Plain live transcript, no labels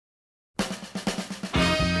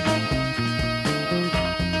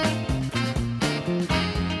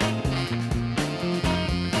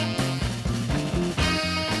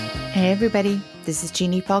Hey everybody, this is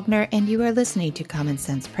Jeannie Faulkner, and you are listening to Common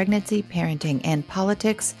Sense Pregnancy, Parenting, and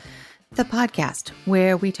Politics, the podcast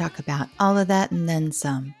where we talk about all of that and then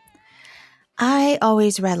some. I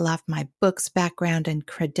always rattle off my book's background and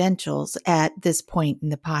credentials at this point in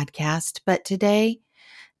the podcast, but today,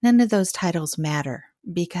 none of those titles matter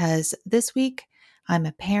because this week I'm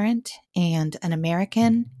a parent and an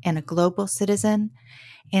American and a global citizen,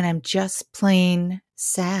 and I'm just plain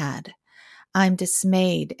sad. I'm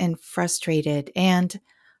dismayed and frustrated and,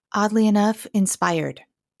 oddly enough, inspired.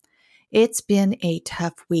 It's been a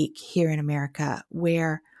tough week here in America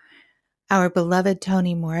where our beloved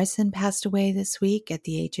Toni Morrison passed away this week at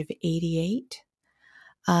the age of 88.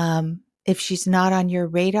 If she's not on your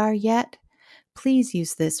radar yet, please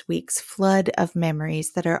use this week's flood of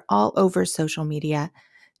memories that are all over social media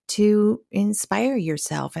to inspire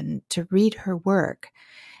yourself and to read her work.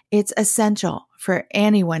 It's essential for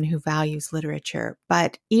anyone who values literature,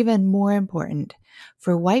 but even more important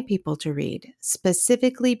for white people to read,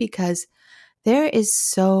 specifically because there is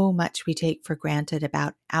so much we take for granted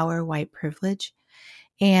about our white privilege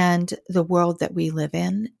and the world that we live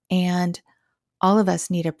in. And all of us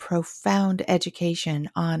need a profound education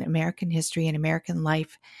on American history and American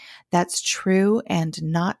life that's true and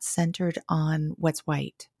not centered on what's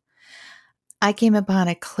white. I came upon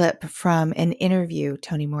a clip from an interview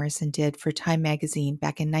Toni Morrison did for Time magazine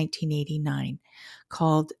back in 1989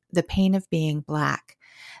 called The Pain of Being Black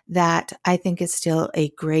that I think is still a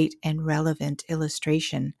great and relevant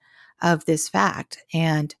illustration of this fact.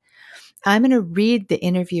 And I'm going to read the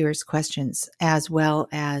interviewer's questions as well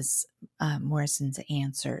as Morrison's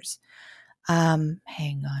answers. Hang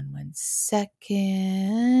on one second.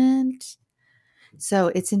 So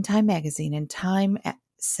it's in Time magazine, and Time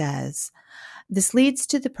says, this leads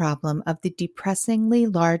to the problem of the depressingly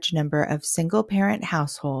large number of single-parent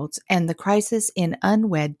households and the crisis in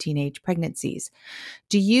unwed teenage pregnancies.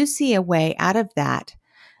 Do you see a way out of that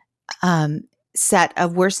set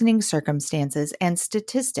of worsening circumstances and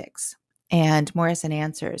statistics? And Morrison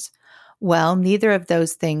answers, well, neither of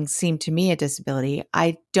those things seem to me a disability.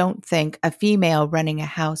 I don't think a female running a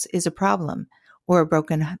house is a problem or a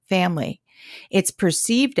broken family. It's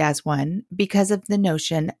perceived as one because of the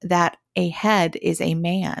notion that a head is a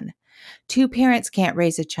man. Two parents can't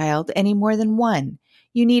raise a child any more than one.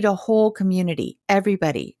 You need a whole community,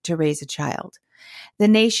 everybody, to raise a child. The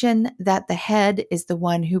notion that the head is the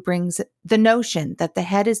one who brings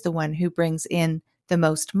in the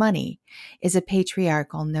most money is a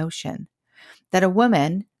patriarchal notion. That a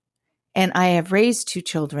woman, and I have raised 2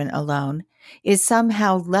 children alone, is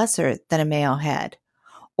somehow lesser than a male head,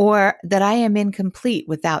 or that I am incomplete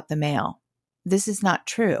without the male. This is not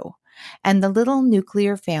true. And the little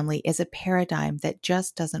nuclear family is a paradigm that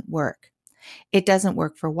just doesn't work. It doesn't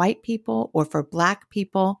work for white people or for black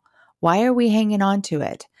people. Why are we hanging on to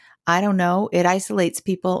it? I don't know. It isolates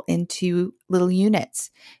people into little units.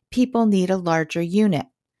 People need a larger unit.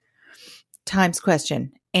 Time's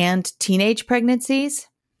question. And teenage pregnancies?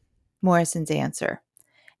 Morrison's answer.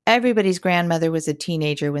 Everybody's grandmother was a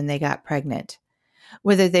teenager when they got pregnant.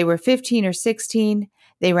 Whether they were 15 or 16,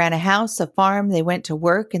 they ran a house, a farm, they went to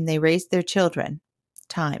work, and they raised their children.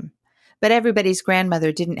 Time. But everybody's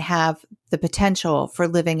grandmother didn't have the potential for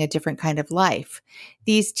living a different kind of life.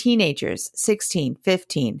 These teenagers, 16,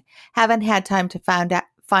 15, haven't had time to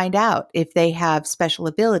find out if they have special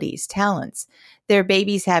abilities, talents. They're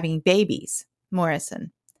babies having babies.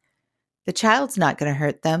 Morrison. The child's not going to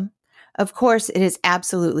hurt them. Of course, it is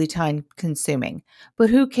absolutely time-consuming. But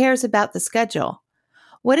who cares about the schedule?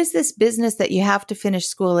 What is this business that you have to finish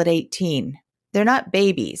school at 18? They're not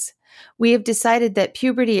babies. We have decided that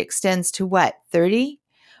puberty extends to what, 30?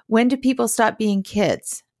 When do people stop being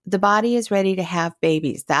kids? The body is ready to have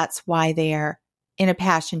babies. That's why they are in a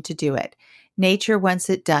passion to do it. Nature wants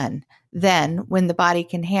it done. Then, when the body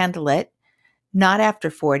can handle it, not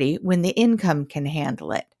after 40, when the income can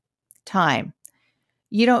handle it. Time.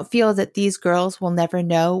 You don't feel that these girls will never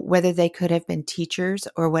know whether they could have been teachers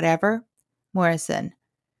or whatever? Morrison.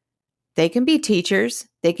 They can be teachers.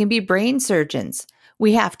 They can be brain surgeons.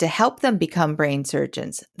 We have to help them become brain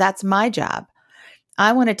surgeons. That's my job.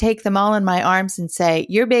 I want to take them all in my arms and say,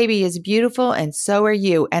 your baby is beautiful and so are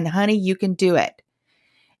you. And honey, you can do it.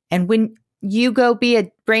 And when you go be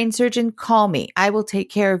a brain surgeon, call me. I will take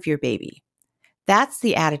care of your baby. That's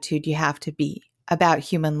the attitude you have to be about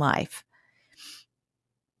human life.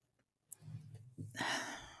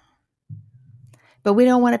 But we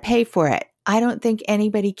don't want to pay for it. I don't think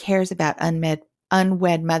anybody cares about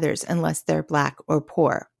unwed mothers unless they're black or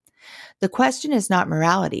poor. The question is not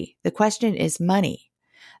morality. The question is money.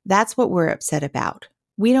 That's what we're upset about.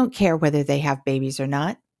 We don't care whether they have babies or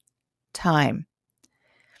not. time.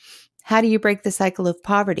 How do you break the cycle of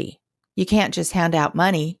poverty? You can't just hand out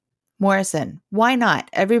money. Morrison, why not?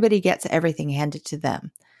 Everybody gets everything handed to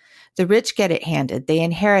them. The rich get it handed. They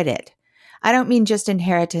inherit it. I don't mean just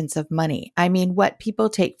inheritance of money. I mean what people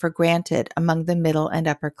take for granted among the middle and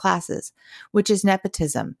upper classes, which is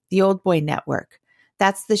nepotism, the old boy network.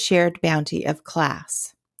 That's the shared bounty of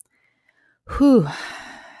class. Whew.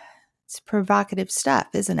 It's provocative stuff,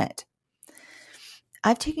 isn't it?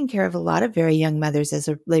 I've taken care of a lot of very young mothers as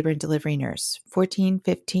a labor and delivery nurse, 14,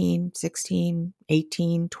 15, 16,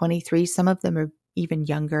 18, 23. Some of them are even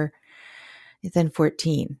younger than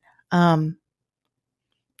 14.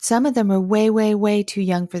 Some of them are way, way, way too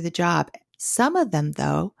young for the job. Some of them,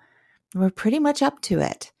 though, were pretty much up to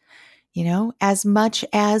it, as much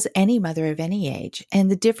as any mother of any age. And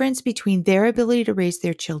the difference between their ability to raise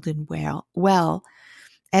their children well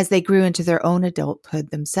as they grew into their own adulthood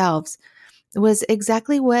themselves was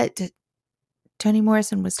exactly what Toni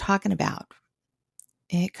Morrison was talking about.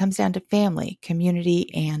 It comes down to family,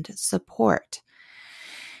 community, and support.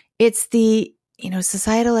 It's the,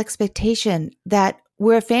 societal expectation that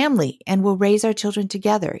we're a family and we'll raise our children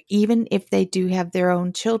together, even if they do have their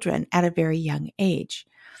own children at a very young age.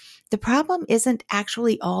 The problem isn't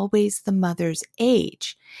actually always the mother's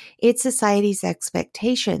age. It's society's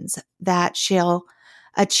expectations that she'll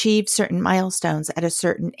achieve certain milestones at a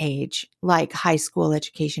certain age, like high school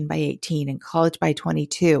education by 18 and college by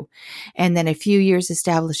 22, and then a few years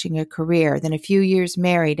establishing a career, then a few years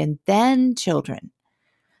married, and then children.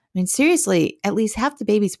 I mean, seriously, at least half the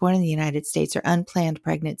babies born in the United States are unplanned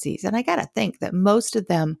pregnancies. And I got to think that most of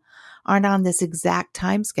them aren't on this exact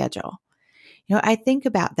time schedule. I think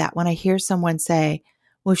about that when I hear someone say,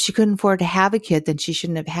 well, if she couldn't afford to have a kid, then she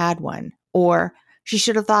shouldn't have had one. Or she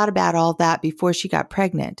should have thought about all that before she got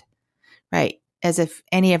pregnant, right? As if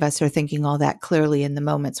any of us are thinking all that clearly in the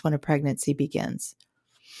moments when a pregnancy begins.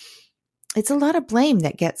 It's a lot of blame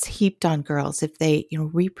that gets heaped on girls if they,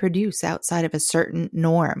 reproduce outside of a certain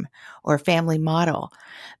norm or family model.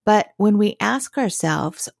 But when we ask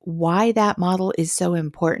ourselves why that model is so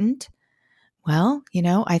important, well,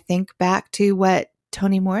 I think back to what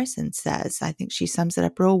Toni Morrison says. I think she sums it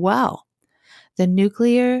up real well.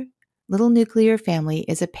 The little nuclear family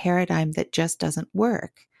is a paradigm that just doesn't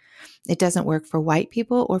work. It doesn't work for white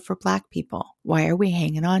people or for Black people. Why are we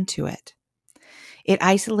hanging on to it? It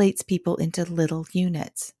isolates people into little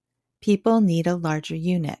units. People need a larger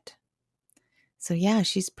unit. So yeah,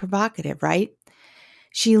 she's provocative, right?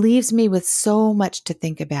 She leaves me with so much to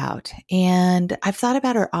think about. And I've thought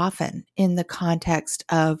about her often in the context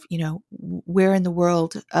of, where in the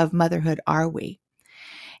world of motherhood are we?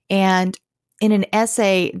 And in an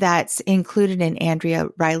essay that's included in Andrea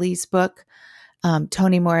Riley's book,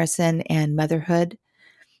 Toni Morrison and Motherhood,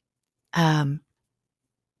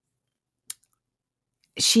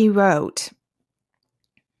 she wrote,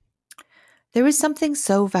 there was something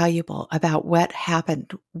so valuable about what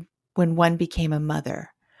happened when one became a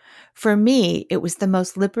mother. For me, it was the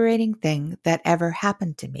most liberating thing that ever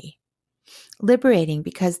happened to me. Liberating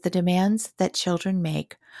because the demands that children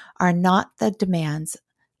make are not the demands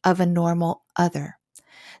of a normal other.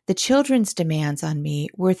 The children's demands on me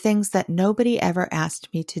were things that nobody ever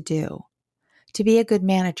asked me to do. To be a good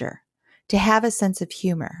manager, to have a sense of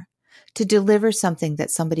humor, to deliver something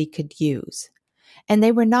that somebody could use. And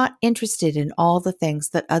they were not interested in all the things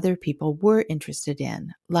that other people were interested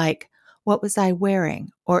in, like what was I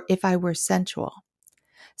wearing or if I were sensual.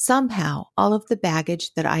 Somehow, all of the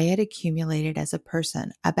baggage that I had accumulated as a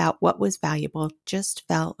person about what was valuable just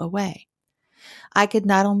fell away. I could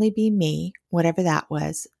not only be me, whatever that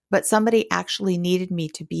was, but somebody actually needed me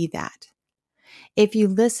to be that. If you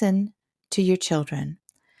listen to your children,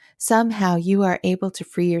 somehow you are able to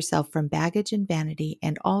free yourself from baggage and vanity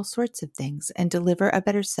and all sorts of things and deliver a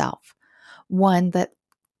better self, one that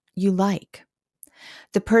you like.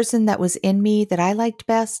 The person that was in me that I liked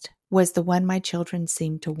best was the one my children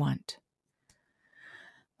seemed to want.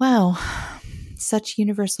 Wow, such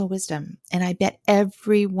universal wisdom. And I bet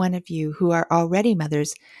every one of you who are already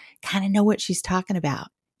mothers kind of know what she's talking about,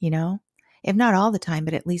 if not all the time,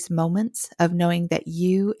 but at least moments of knowing that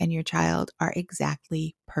you and your child are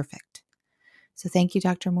exactly perfect. So thank you,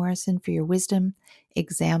 Dr. Morrison, for your wisdom,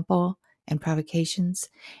 example, and provocations.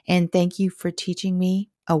 And thank you for teaching me,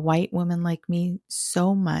 a white woman like me,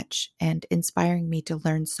 so much and inspiring me to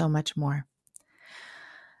learn so much more.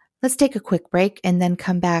 Let's take a quick break and then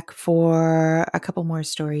come back for a couple more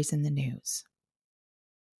stories in the news.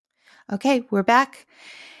 Okay, we're back.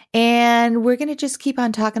 And we're going to just keep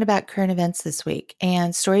on talking about current events this week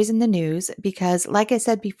and stories in the news because, like I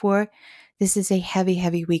said before, this is a heavy,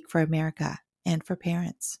 heavy week for America and for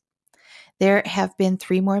parents. There have been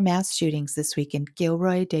 3 more mass shootings this week in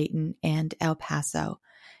Gilroy, Dayton, and El Paso.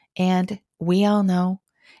 And we all know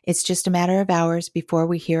it's just a matter of hours before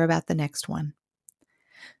we hear about the next one.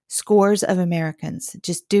 Scores of Americans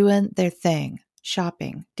just doing their thing,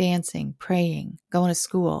 shopping, dancing, praying, going to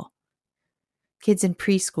school. Kids in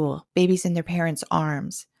preschool, babies in their parents'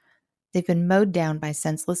 arms. They've been mowed down by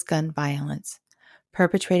senseless gun violence,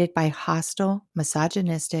 perpetrated by hostile,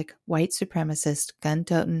 misogynistic, white supremacist,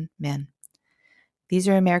 gun-toting men. These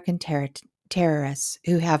are American terrorists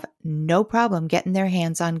who have no problem getting their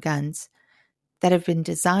hands on guns that have been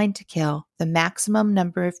designed to kill the maximum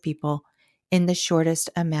number of people in the shortest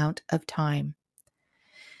amount of time.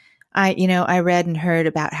 I read and heard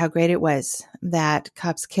about how great it was that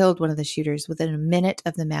cops killed one of the shooters within a minute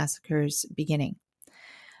of the massacre's beginning.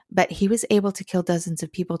 But he was able to kill dozens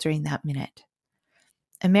of people during that minute.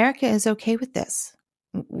 America is okay with this.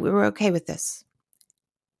 We're okay with this.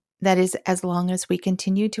 That is, as long as we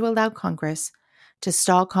continue to allow Congress to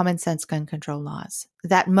stall common sense gun control laws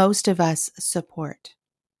that most of us support.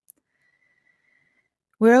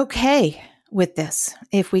 We're okay with this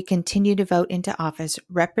if we continue to vote into office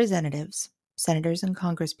representatives, senators, and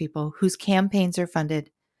congresspeople whose campaigns are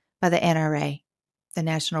funded by the NRA, the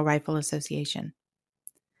National Rifle Association.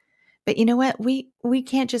 But you know what? We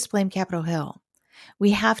can't just blame Capitol Hill.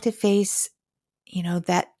 We have to face,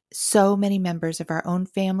 that so many members of our own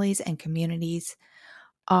families and communities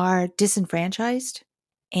are disenfranchised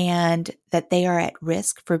and that they are at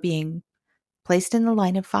risk for being placed in the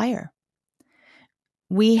line of fire.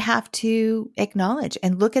 We have to acknowledge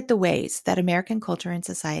and look at the ways that American culture and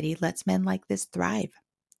society lets men like this thrive.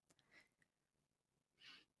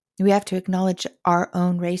 We have to acknowledge our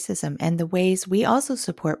own racism and the ways we also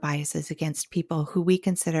support biases against people who we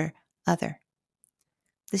consider other.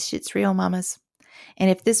 This shit's real, mamas. And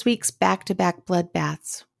if this week's back-to-back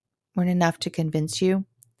bloodbaths weren't enough to convince you,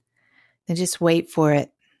 then just wait for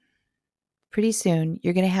it. Pretty soon,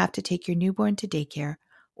 you're going to have to take your newborn to daycare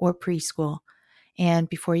or preschool, and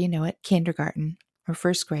before you know it, kindergarten or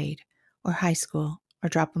first grade or high school, or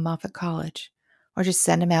drop them off at college, or just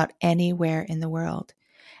send them out anywhere in the world.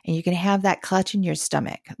 And you're going to have that clutch in your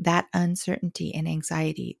stomach, that uncertainty and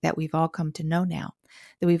anxiety that we've all come to know now,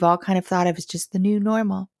 that we've all kind of thought of as just the new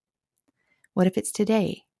normal. What if it's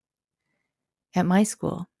today? At my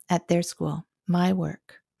school, at their school, my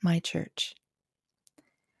work, my church.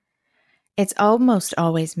 It's almost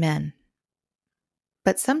always men.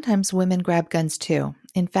 But sometimes women grab guns too.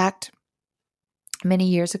 In fact, many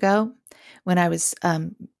years ago, when I was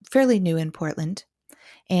fairly new in Portland,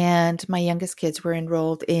 and my youngest kids were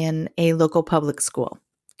enrolled in a local public school,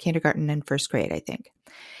 kindergarten and first grade, I think.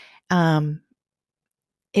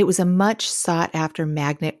 It was a much sought after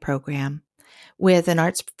magnet program with an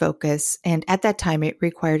arts focus, and at that time it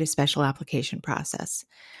required a special application process.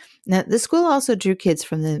 Now, the school also drew kids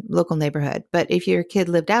from the local neighborhood, but if your kid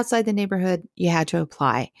lived outside the neighborhood, you had to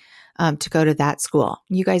apply to go to that school.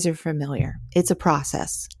 You guys are familiar. It's a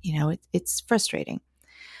process. It's frustrating.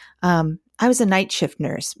 I was a night shift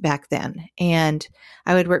nurse back then, and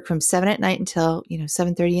I would work from 7 at night until,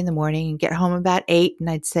 7:30 in the morning and get home about 8. And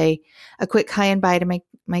I'd say a quick hi and bye to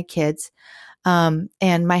my kids, and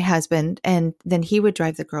my husband. And then he would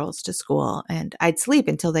drive the girls to school, and I'd sleep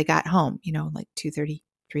until they got home, like 2:30,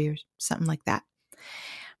 3 or something like that.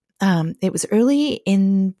 It was early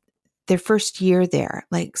in their first year there,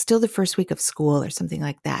 like still the first week of school or something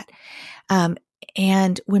like that.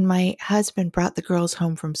 And when my husband brought the girls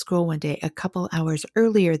home from school one day, a couple hours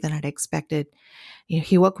earlier than I'd expected,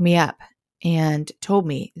 he woke me up and told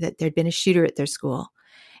me that there'd been a shooter at their school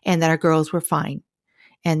and that our girls were fine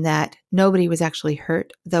and that nobody was actually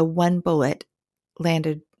hurt, though one bullet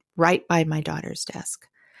landed right by my daughter's desk.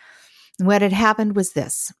 What had happened was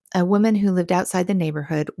this. A woman who lived outside the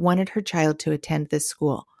neighborhood wanted her child to attend this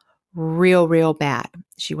school real bad.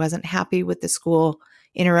 She wasn't happy with the school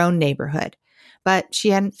in her own neighborhood, but she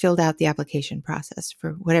hadn't filled out the application process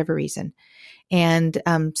for whatever reason. And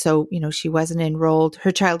so, she wasn't enrolled.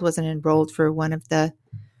 Her child wasn't enrolled for one of the,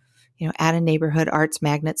 at a neighborhood arts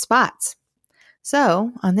magnet spots.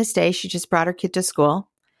 So on this day, she just brought her kid to school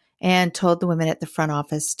and told the women at the front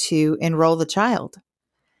office to enroll the child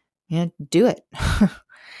and do it.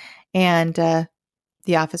 And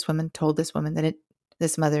the office woman told this woman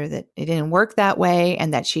this mother that it didn't work that way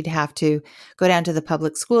and that she'd have to go down to the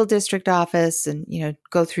public school district office and,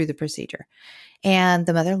 go through the procedure. And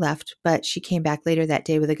the mother left, but she came back later that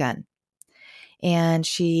day with a gun. And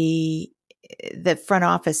the front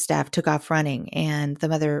office staff took off running, and the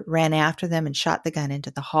mother ran after them and shot the gun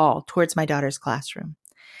into the hall towards my daughter's classroom.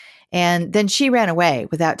 And then she ran away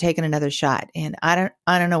without taking another shot. And I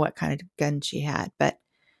don't know what kind of gun she had, but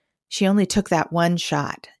she only took that one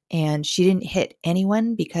shot and she didn't hit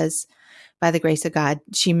anyone because by the grace of God,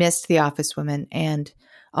 she missed the office woman and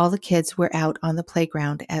all the kids were out on the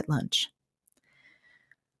playground at lunch.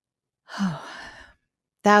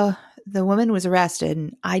 The woman was arrested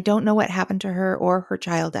and I don't know what happened to her or her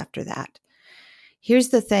child after that. Here's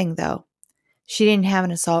the thing though. She didn't have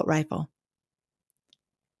an assault rifle.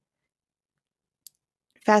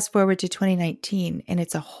 Fast forward to 2019 and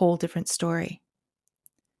it's a whole different story.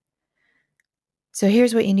 So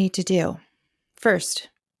here's what you need to do. First,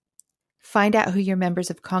 find out who your members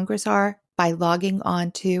of Congress are by logging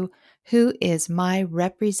on to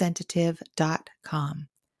whoismyrepresentative.com.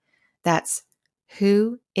 That's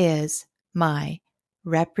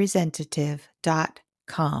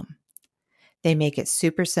whoismyrepresentative.com. They make it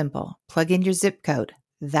super simple. Plug in your zip code.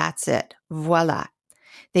 That's it. Voila.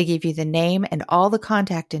 They give you the name and all the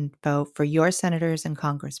contact info for your senators and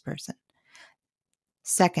congressperson.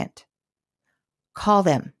 Second, call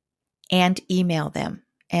them and email them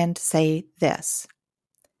and say this.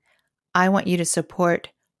 I want you to support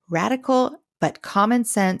radical but common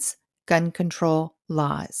sense gun control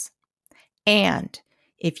laws. And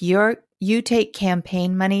if you take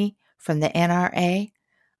campaign money from the NRA,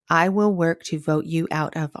 I will work to vote you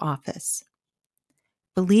out of office.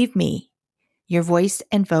 Believe me, your voice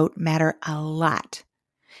and vote matter a lot.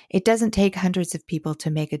 It doesn't take hundreds of people to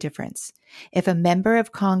make a difference. If a member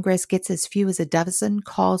of Congress gets as few as a dozen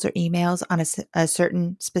calls or emails on a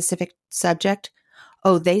certain specific subject,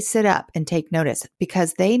 they sit up and take notice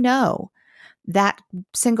because they know that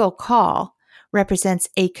single call represents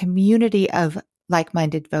a community of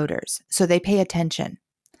like-minded voters. So they pay attention.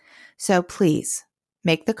 So please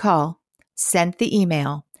make the call, send the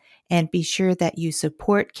email, and be sure that you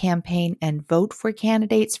support, campaign, and vote for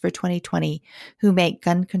candidates for 2020 who make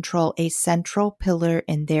gun control a central pillar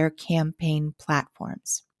in their campaign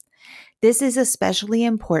platforms. This is especially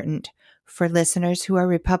important for listeners who are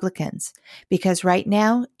Republicans because right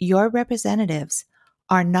now your representatives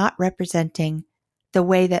are not representing the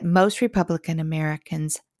way that most Republican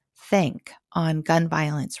Americans think on gun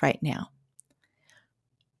violence right now.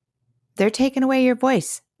 They're taking away your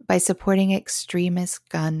voice by supporting extremist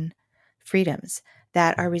gun freedoms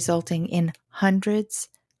that are resulting in hundreds,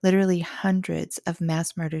 literally hundreds of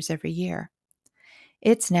mass murders every year.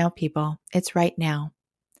 It's now, people. It's right now.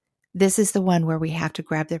 This is the one where we have to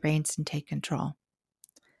grab the reins and take control.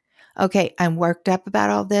 Okay, I'm worked up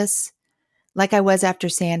about all this like I was after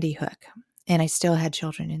Sandy Hook, and I still had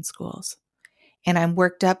children in schools. And I'm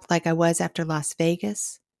worked up like I was after Las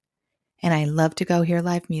Vegas, and I love to go hear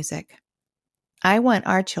live music. I want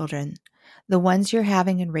our children, the ones you're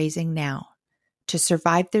having and raising now, to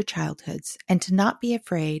survive their childhoods and to not be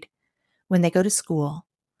afraid when they go to school.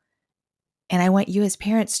 And I want you as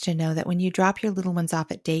parents to know that when you drop your little ones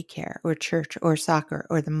off at daycare or church or soccer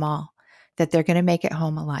or the mall, that they're going to make it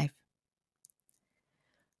home alive.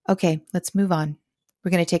 Okay, let's move on.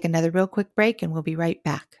 We're going to take another real quick break and we'll be right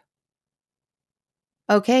back.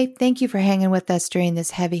 Okay, thank you for hanging with us during this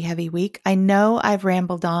heavy, heavy week. I know I've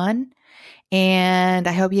rambled on, and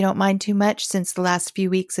I hope you don't mind too much since the last few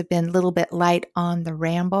weeks have been a little bit light on the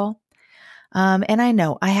ramble. And I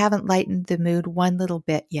know I haven't lightened the mood one little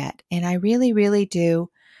bit yet. And I really, really do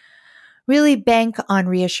really bank on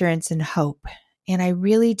reassurance and hope. And I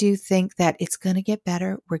really do think that it's going to get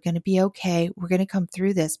better. We're going to be okay. We're going to come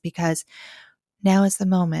through this because now is the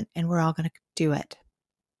moment and we're all going to do it.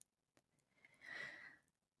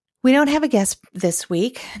 We don't have a guest this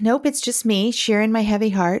week. Nope, it's just me sharing my heavy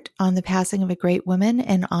heart on the passing of a great woman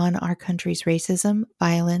and on our country's racism,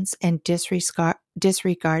 violence, and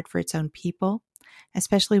disregard for its own people,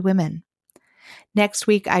 especially women. Next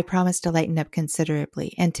week, I promise to lighten up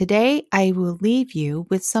considerably. And today, I will leave you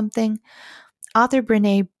with something author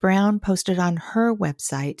Brene Brown posted on her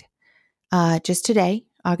website just today,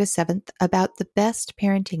 August 7th, about the best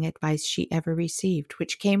parenting advice she ever received,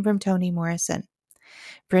 which came from Toni Morrison.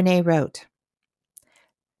 Brene wrote,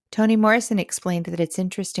 Toni Morrison explained that it's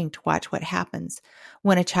interesting to watch what happens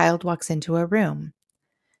when a child walks into a room.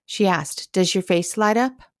 She asked, "Does your face light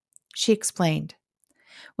up?" She explained,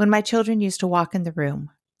 "When my children used to walk in the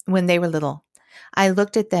room, when they were little, I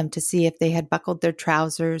looked at them to see if they had buckled their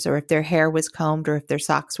trousers or if their hair was combed or if their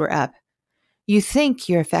socks were up. You think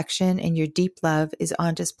your affection and your deep love is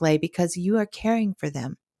on display because you are caring for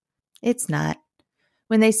them. It's not.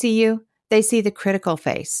 When they see you, they see the critical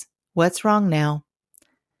face. What's wrong now?"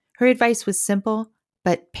 Her advice was simple,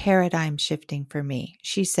 but paradigm shifting for me.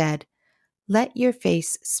 She said, "Let your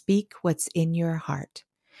face speak what's in your heart.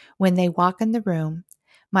 When they walk in the room,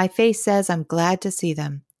 My face says I'm glad to see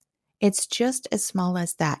them. It's just as small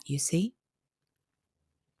as that, you see?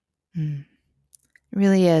 It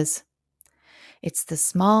really is. It's the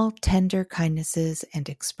small, tender kindnesses and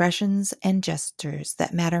expressions and gestures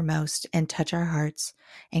that matter most and touch our hearts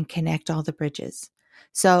and connect all the bridges.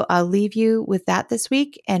 So I'll leave you with that this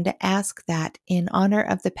week and ask that in honor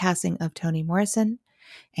of the passing of Toni Morrison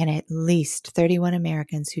and at least 31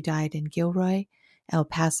 Americans who died in Gilroy, El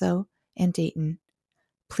Paso, and Dayton,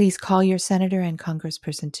 please call your senator and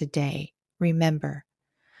congressperson today. Remember,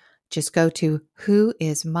 just go to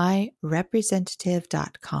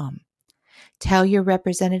whoismyrepresentative.com. Tell your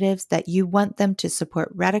representatives that you want them to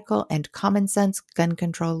support radical and common sense gun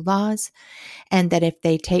control laws, and that if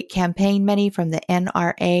they take campaign money from the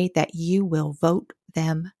NRA, that you will vote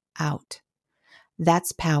them out.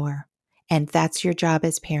 That's power, and that's your job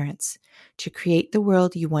as parents, to create the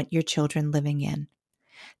world you want your children living in.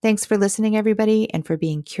 Thanks for listening, everybody, and for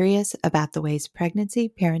being curious about the ways pregnancy,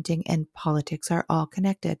 parenting, and politics are all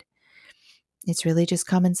connected. It's really just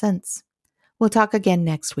common sense. We'll talk again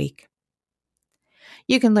next week.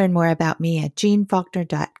 You can learn more about me at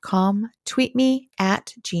jeannefaulkner.com, tweet me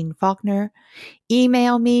at Jeanne Faulkner,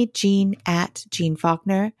 email me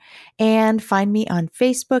jeanne@jeannefaulkner, and find me on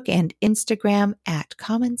Facebook and Instagram at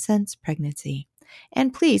Common Sense Pregnancy.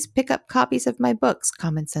 And please pick up copies of my books,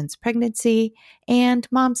 Common Sense Pregnancy and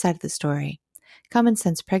Mom's Side of the Story. Common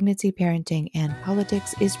Sense Pregnancy, Parenting, and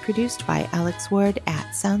Politics is produced by Alex Ward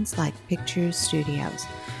at Sounds Like Pictures Studios.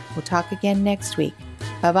 We'll talk again next week.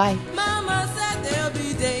 Bye-bye. Mama.